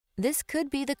This could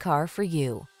be the car for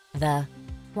you. The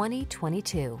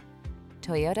 2022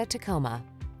 Toyota Tacoma.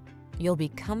 You'll be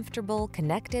comfortable,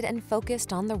 connected, and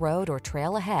focused on the road or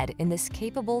trail ahead in this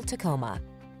capable Tacoma.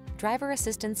 Driver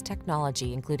assistance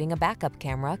technology, including a backup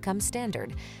camera, comes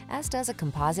standard, as does a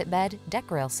composite bed,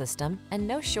 deck rail system, and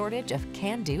no shortage of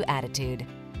can-do attitude.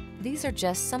 These are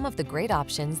just some of the great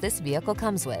options this vehicle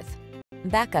comes with: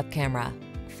 backup camera,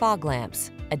 fog lamps,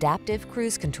 adaptive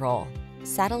cruise control,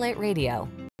 satellite radio,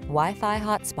 Wi-Fi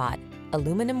hotspot,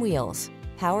 aluminum wheels,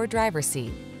 power driver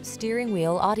seat, steering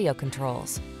wheel audio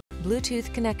controls,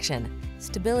 Bluetooth connection,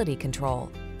 stability control.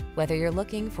 Whether you're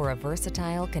looking for a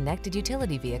versatile connected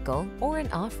utility vehicle or an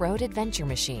off-road adventure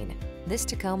machine, this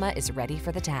Tacoma is ready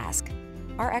for the task.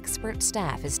 Our expert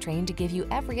staff is trained to give you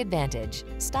every advantage.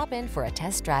 Stop in for a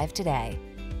test drive today.